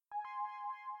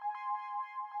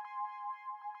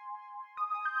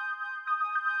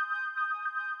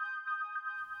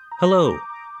Hello,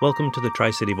 welcome to the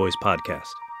Tri-City Voice podcast.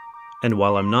 And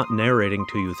while I'm not narrating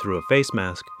to you through a face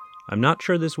mask, I'm not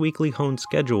sure this weekly honed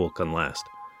schedule can last.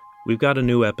 We've got a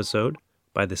new episode,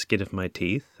 By the Skin of My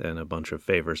Teeth, and a bunch of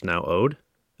favors now owed.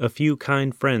 A few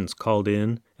kind friends called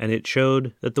in, and it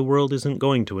showed that the world isn't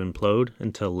going to implode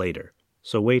until later.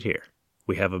 So wait here.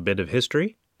 We have a bit of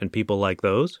history, and people like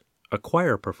those. A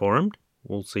choir performed.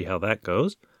 We'll see how that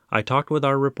goes. I talked with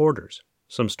our reporters.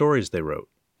 Some stories they wrote.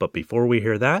 But before we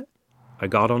hear that, I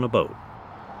got on a boat.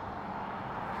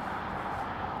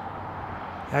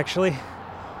 Actually,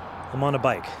 I'm on a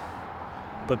bike,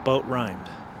 but boat rhymed.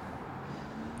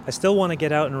 I still want to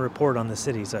get out and report on the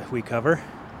cities that we cover.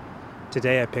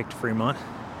 Today I picked Fremont,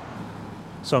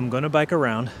 so I'm going to bike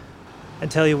around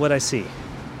and tell you what I see.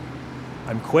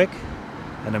 I'm quick,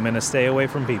 and I'm going to stay away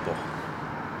from people.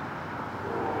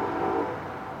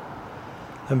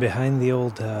 I'm behind the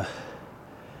old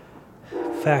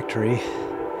factory.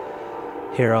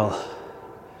 Here, I'll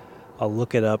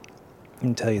look it up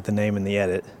and tell you the name in the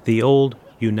edit. The old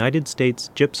United States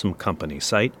Gypsum Company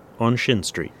site on Shin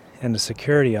Street. And a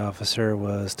security officer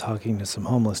was talking to some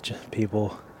homeless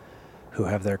people who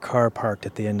have their car parked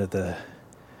at the end of the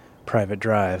private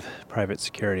drive, private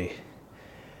security.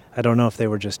 I don't know if they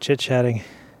were just chit-chatting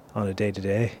on a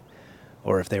day-to-day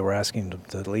or if they were asking them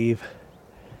to leave.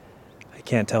 I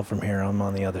can't tell from here. I'm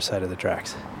on the other side of the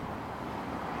tracks.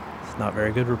 It's not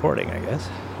very good reporting, I guess.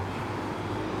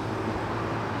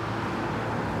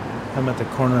 I'm at the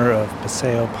corner of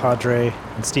Paseo Padre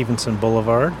and Stevenson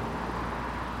Boulevard,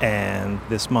 and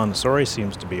this Montessori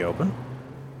seems to be open.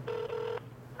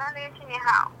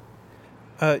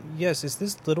 Yes, is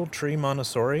this Little Tree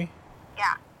Montessori?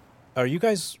 Yeah. Are you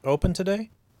guys open today?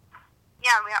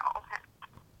 Yeah, we are open.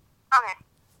 Okay.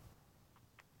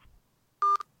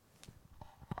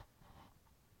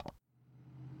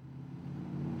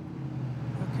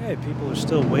 Okay, people are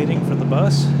still waiting for the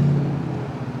bus,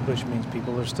 which means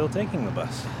people are still taking the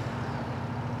bus.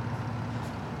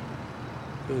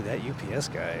 Ooh, that UPS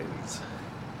guy is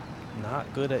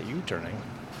not good at U-turning.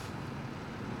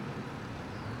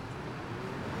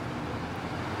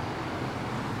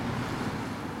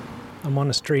 I'm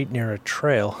on a street near a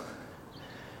trail,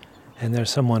 and there's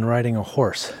someone riding a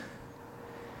horse.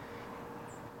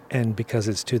 And because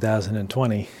it's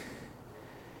 2020,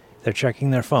 they're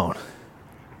checking their phone.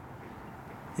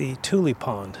 The Tule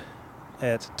Pond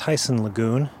at Tyson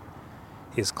Lagoon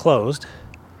is closed,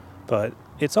 but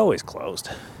it's always closed.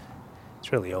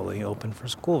 It's really only open for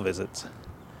school visits.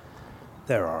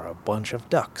 There are a bunch of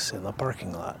ducks in the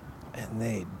parking lot, and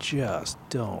they just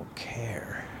don't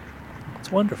care.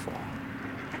 It's wonderful.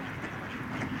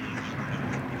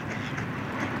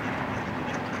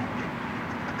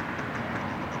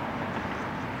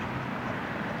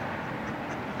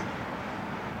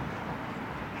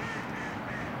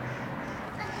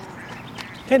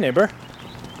 Hey, neighbor.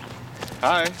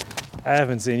 Hi. I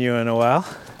haven't seen you in a while.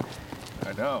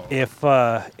 I know. If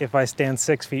I stand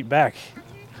 6 feet back,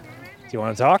 do you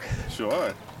want to talk?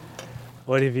 Sure.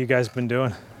 What have you guys been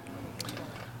doing?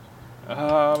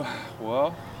 Well,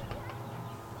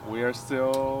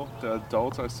 the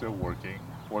adults are still working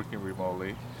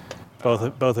remotely.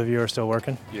 Both of you are still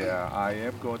working? Yeah, I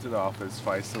am going to the office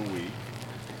twice a week.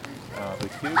 The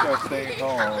kids are staying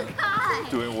home,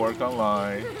 doing work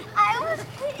online.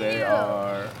 They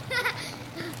are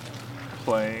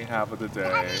playing half of the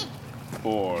day,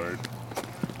 bored,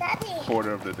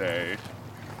 quarter of the day,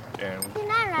 and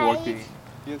working.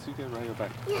 Yes, you can ride your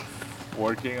bike. Yes.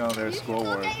 Working on their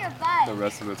schoolwork the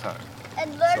rest of the time.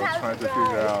 And So learn how trying to to figure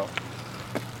drive. out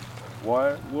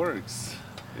what works.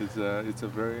 It's a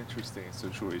very interesting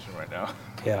situation right now.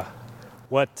 Yeah.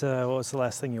 What was the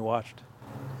last thing you watched?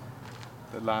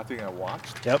 The last thing I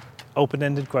watched. Yep.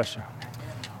 Open-ended question.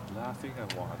 Last thing I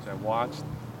watched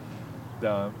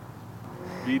them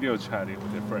video chatting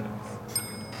with their friends.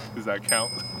 Does that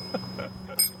count?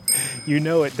 You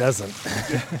know it doesn't.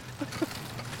 The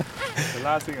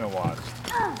last thing I watched.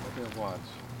 What did I watch?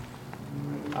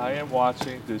 I am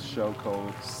watching this show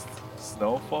called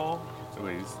Snowfall.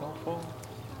 Wait, Snowfall?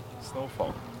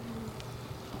 Snowfall.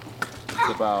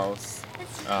 It's about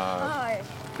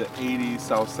the 80s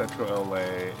South Central LA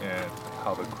and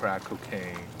how the crack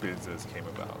cocaine business came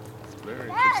about. It's very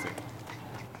interesting.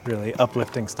 Really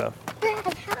uplifting stuff.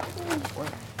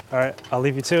 What? All right, I'll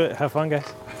leave you to it. Have fun, guys.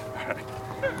 Yes, you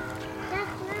can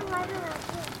ride around here.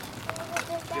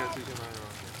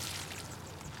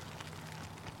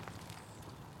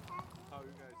 How are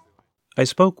you guys doing? I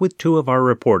spoke with two of our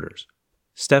reporters.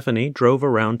 Stephanie drove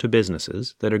around to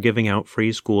businesses that are giving out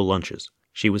free school lunches.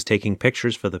 She was taking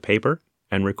pictures for the paper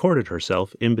and recorded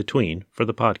herself in between for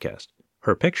the podcast.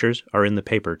 Her pictures are in the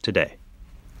paper today.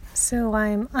 So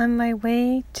I'm on my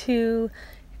way to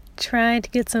try to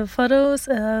get some photos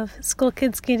of school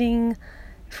kids getting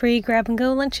free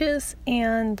grab-and-go lunches.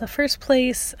 And the first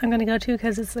place I'm going to go to,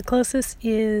 because it's the closest,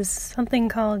 is something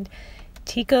called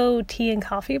Tico Tea and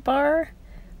Coffee Bar.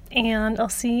 And I'll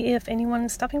see if anyone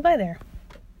is stopping by there.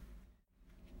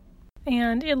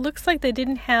 And it looks like they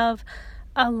didn't have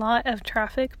a lot of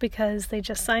traffic because they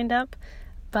just signed up,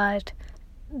 but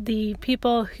the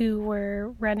people who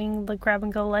were running the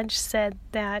grab-and-go lunch said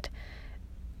that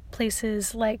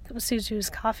places like Suzu's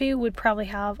Coffee would probably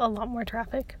have a lot more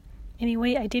traffic.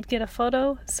 Anyway, I did get a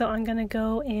photo, so I'm going to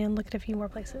go and look at a few more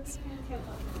places.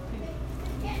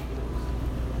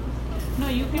 No,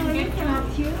 you can get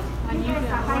from here and you can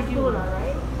what you want.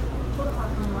 Right?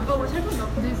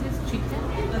 This is chicken,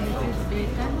 this is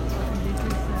bacon, this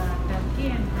is turkey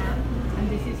and ham, and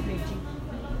this is veggie.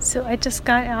 So I just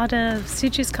got out of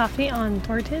Suzu's Coffee on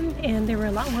Thornton, and there were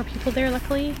a lot more people there,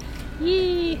 luckily.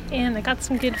 Yee! And I got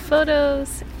some good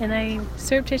photos, and I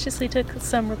surreptitiously took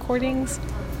some recordings.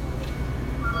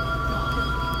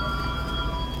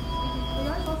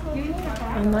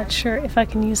 I'm not sure if I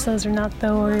can use those or not,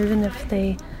 though, or even if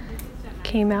they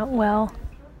came out well.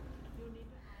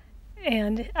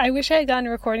 And I wish I had gotten a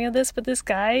recording of this, but this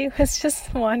guy was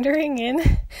just wandering in.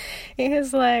 He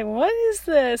was like, what is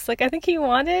this? Like, I think he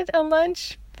wanted a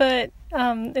lunch, but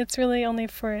it's really only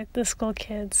for the school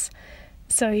kids.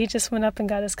 So he just went up and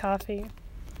got his coffee.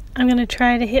 I'm going to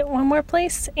try to hit one more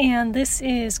place, and this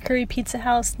is Curry Pizza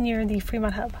House near the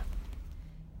Fremont Hub.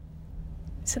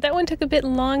 So that one took a bit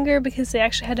longer because they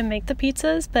actually had to make the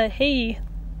pizzas, but hey,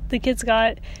 the kids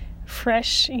got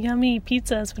fresh, yummy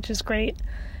pizzas, which is great.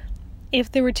 If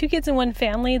there were 2 kids in one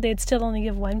family, they'd still only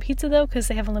give 1 pizza though, because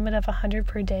they have a limit of 100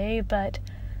 per day, but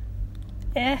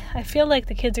I feel like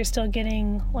the kids are still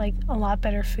getting like a lot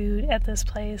better food at this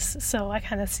place, so I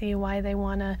kind of see why they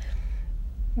want to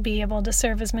be able to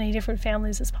serve as many different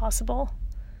families as possible.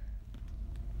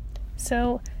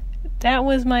 So that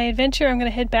was my adventure. I'm going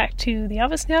to head back to the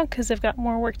office now because I've got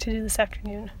more work to do this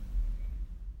afternoon.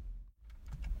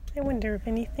 I wonder if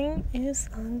anything is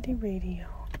on the radio.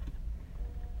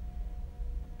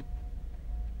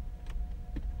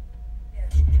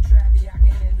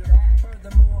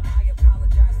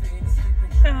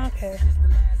 Oh, okay.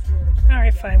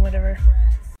 Alright, fine, whatever.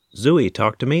 Zooey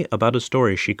talked to me about a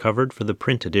story she covered for the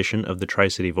print edition of the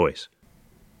Tri-City Voice.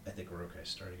 I think we're okay.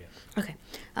 Start again. Okay.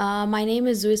 My name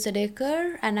is Zooey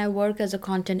Sadekar, and I work as a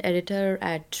content editor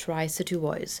at Tri-City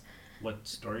Voice. What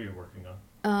story are you working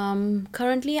on?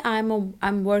 Currently,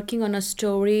 I'm working on a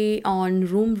story on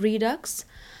Room Redux.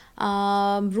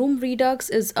 Room Redux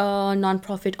is a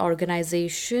nonprofit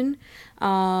organization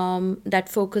that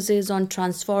focuses on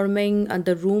transforming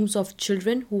the rooms of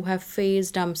children who have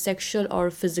faced sexual or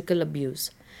physical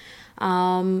abuse.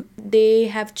 They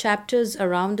have chapters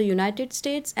around the United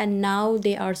States, and now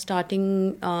they are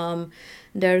starting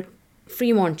their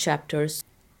Fremont chapters.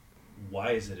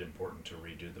 Why is it important to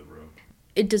redo the room?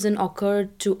 It doesn't occur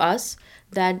to us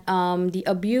that the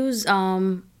abuse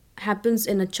happens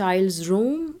in a child's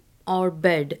room or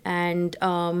bed, and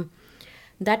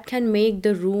that can make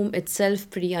the room itself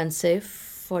pretty unsafe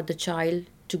for the child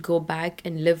to go back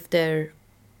and live there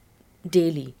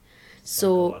daily.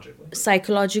 So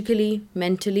psychologically,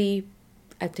 mentally,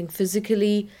 I think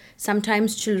physically,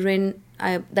 sometimes children,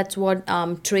 that's what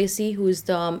Tracy, who is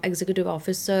the executive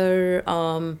officer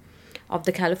of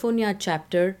the California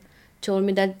chapter, told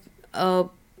me that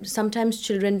sometimes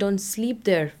children don't sleep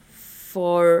there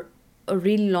for a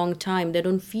really long time. They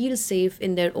don't feel safe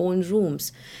in their own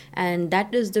rooms. And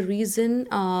that is the reason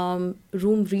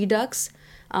Room Redux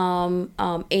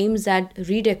aims at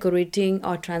redecorating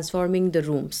or transforming the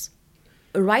rooms.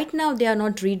 Right now, they are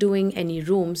not redoing any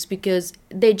rooms because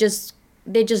they just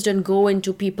don't go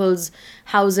into people's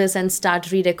houses and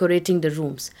start redecorating the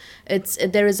rooms.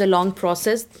 There is a long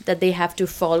process that they have to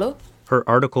follow. Her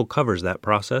article covers that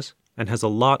process and has a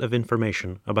lot of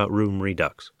information about Room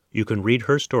Redux. You can read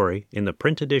her story in the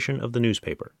print edition of the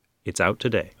newspaper. It's out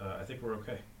today. I think we're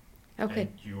okay. Okay.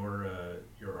 And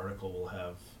your article will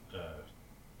have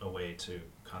a way to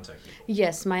contact people.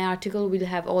 Yes, my article will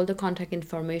have all the contact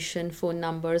information, phone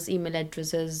numbers, email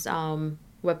addresses,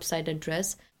 website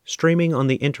address. Streaming on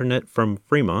the internet from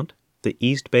Fremont, the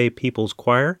East Bay People's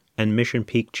Choir and Mission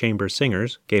Peak Chamber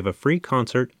Singers gave a free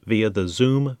concert via the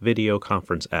Zoom video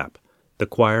conference app. The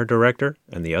choir director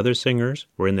and the other singers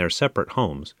were in their separate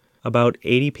homes. About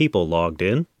 80 people logged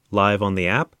in, live on the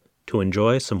app, to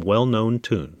enjoy some well-known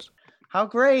tunes. How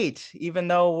great! Even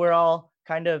though we're all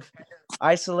kind of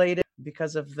isolated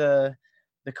because of the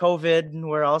COVID, and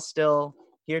we're all still,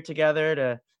 here together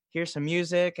to hear some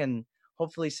music and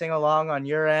hopefully sing along on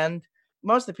your end.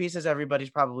 Most of the pieces everybody's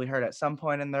probably heard at some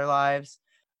point in their lives.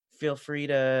 Feel free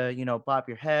to, bop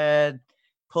your head,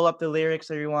 pull up the lyrics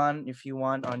if you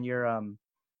want on your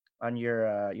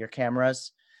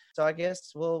cameras. So I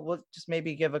guess we'll just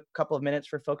maybe give a couple of minutes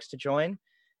for folks to join,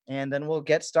 and then we'll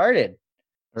get started.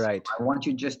 All right. I want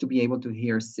you just to be able to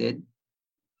hear Sid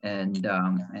and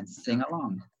sing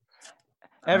along.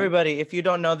 Everybody, if you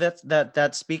don't know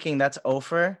that speaking, that's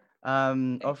Ofer.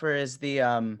 Ofer is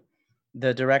the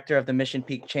director of the Mission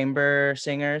Peak Chamber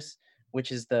Singers,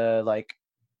 which is the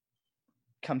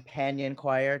companion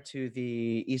choir to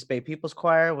the East Bay People's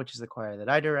Choir, which is the choir that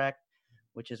I direct,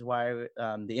 which is why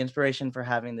the inspiration for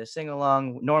having this sing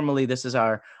along. Normally, this is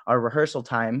our rehearsal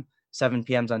time, 7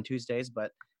 p.m. on Tuesdays,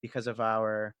 but because of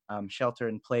our shelter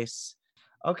in place.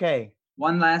 Okay.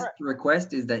 One last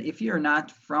request is that if you're not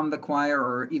from the choir,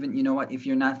 or even, if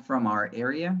you're not from our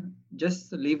area,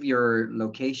 just leave your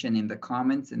location in the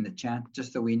comments in the chat,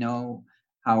 just so we know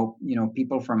how,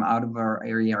 people from out of our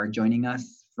area are joining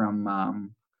us from,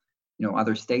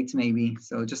 other states maybe.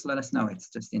 So just let us know. It's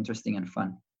just interesting and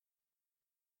fun.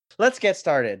 Let's get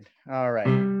started. All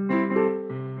right.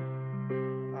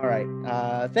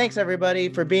 Thanks everybody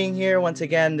for being here. Once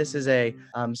again, this is a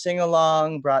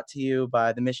sing-along brought to you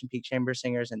by the Mission Peak Chamber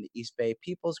Singers and the East Bay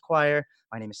People's Choir.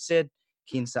 My name is Sid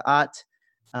Keen Saat,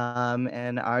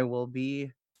 and I will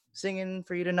be singing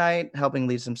for you tonight, helping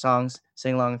lead some songs.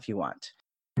 Sing along if you want.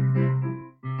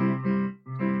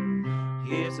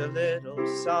 Here's a little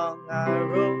song I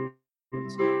wrote.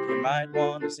 You might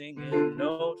want to sing it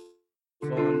note for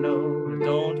note.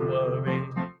 Don't worry,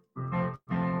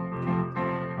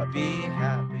 I'll be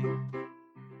happy.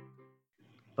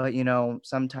 But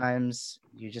sometimes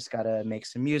you just gotta make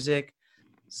some music,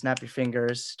 snap your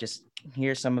fingers, just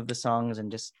hear some of the songs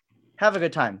and just have a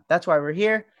good time. That's why we're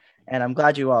here, and I'm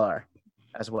glad you all are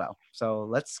as well. So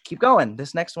let's keep going.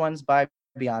 This next one's by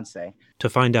Beyonce. To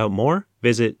find out more,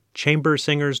 visit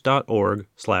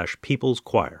chambersingers.org/People's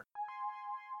Choir.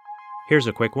 Here's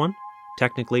a quick one.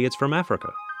 Technically, it's from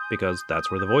Africa, because that's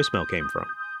where the voicemail came from.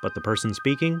 But the person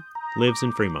speaking lives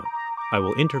in Fremont. I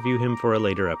will interview him for a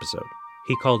later episode.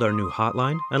 He called our new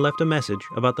hotline and left a message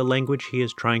about the language he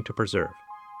is trying to preserve.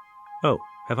 Oh,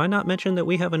 have I not mentioned that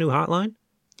we have a new hotline?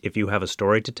 If you have a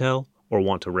story to tell, or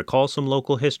want to recall some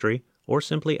local history, or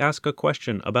simply ask a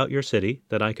question about your city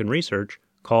that I can research,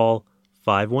 call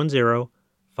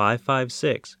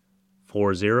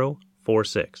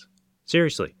 510-556-4046.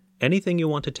 Seriously, anything you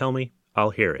want to tell me,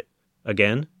 I'll hear it.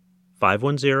 Again,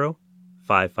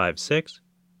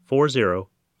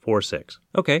 510-556-4046.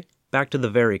 Okay, back to the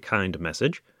very kind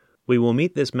message. We will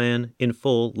meet this man in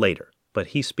full later, but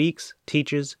he speaks,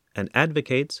 teaches, and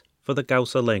advocates for the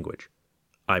Gausa language.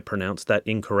 I pronounced that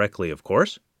incorrectly, of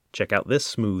course. Check out this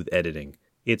smooth editing.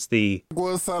 It's the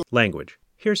Gausa language.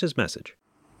 Here's his message.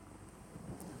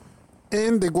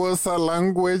 In the Gausa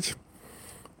language,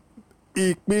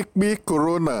 Ikbikbi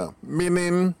corona,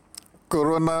 meaning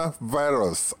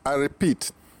coronavirus. I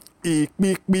repeat,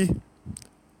 Ikbikbi.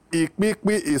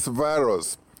 Ikbikbi is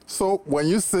virus. So when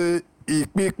you say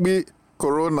Ikbikbi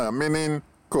corona, meaning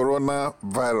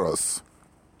coronavirus.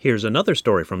 Here's another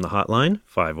story from the hotline,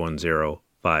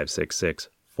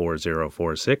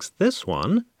 510-566-4046. This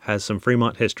one has some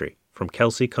Fremont history from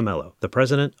Kelsey Camello, the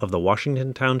president of the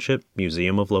Washington Township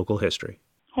Museum of Local History.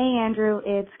 Hey, Andrew,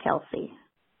 it's Kelsey.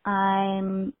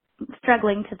 I'm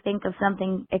struggling to think of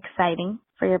something exciting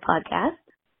for your podcast,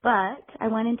 but I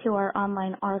went into our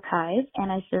online archive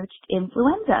and I searched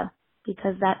influenza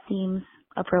because that seems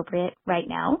appropriate right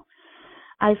now.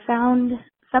 I found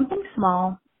something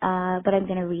small, but I'm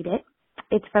going to read it.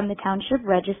 It's from the Township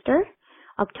Register,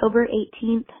 October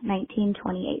 18th,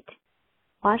 1928.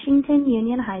 Washington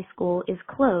Union High School is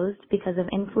closed because of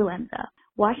influenza.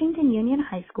 Washington Union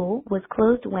High School was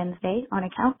closed Wednesday on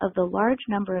account of the large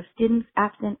number of students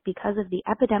absent because of the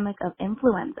epidemic of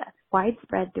influenza,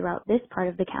 widespread throughout this part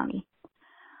of the county.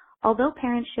 Although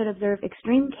parents should observe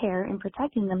extreme care in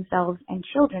protecting themselves and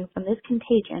children from this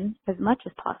contagion as much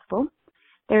as possible,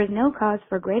 there is no cause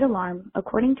for great alarm,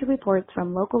 according to reports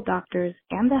from local doctors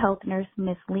and the health nurse,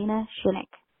 Miss Lena Shinnick.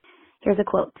 Here's a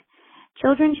quote.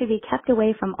 Children should be kept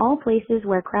away from all places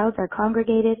where crowds are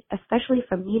congregated, especially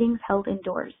from meetings held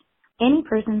indoors. Any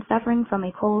person suffering from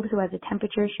a cold who has a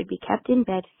temperature should be kept in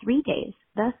bed 3 days,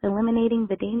 thus eliminating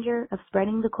the danger of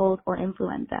spreading the cold or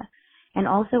influenza, and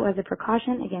also as a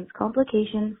precaution against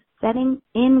complications setting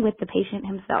in with the patient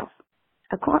himself.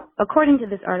 According to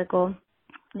this article,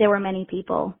 there were many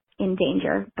people in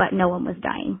danger, but no one was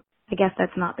dying. I guess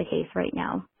that's not the case right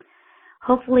now.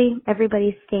 Hopefully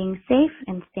everybody's staying safe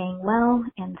and staying well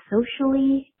and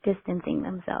socially distancing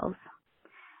themselves.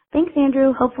 Thanks,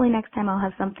 Andrew. Hopefully next time I'll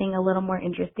have something a little more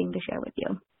interesting to share with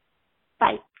you.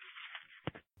 Bye.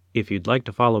 If you'd like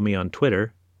to follow me on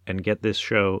Twitter and get this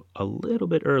show a little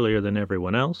bit earlier than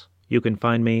everyone else, you can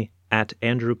find me at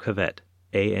Andrew Cavett,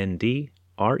 AndrewCavette.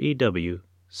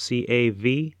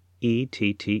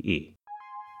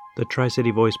 The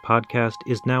Tri-City Voice podcast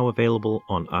is now available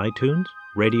on iTunes,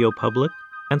 Radio Public,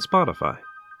 and Spotify.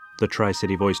 The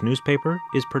Tri-City Voice newspaper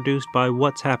is produced by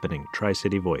What's Happening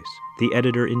Tri-City Voice. The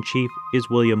editor-in-chief is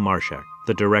William Marshak.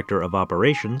 The director of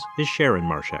operations is Sharon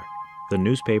Marshak. The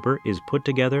newspaper is put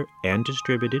together and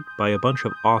distributed by a bunch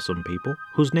of awesome people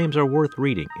whose names are worth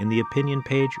reading in the opinion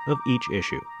page of each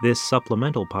issue. This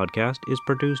supplemental podcast is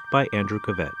produced by Andrew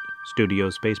Cavett. Studio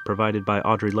space provided by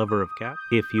Audrey Lover of Cat.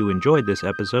 If you enjoyed this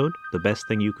episode, the best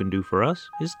thing you can do for us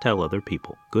is tell other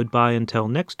people. Goodbye until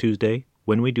next Tuesday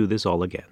when we do this all again.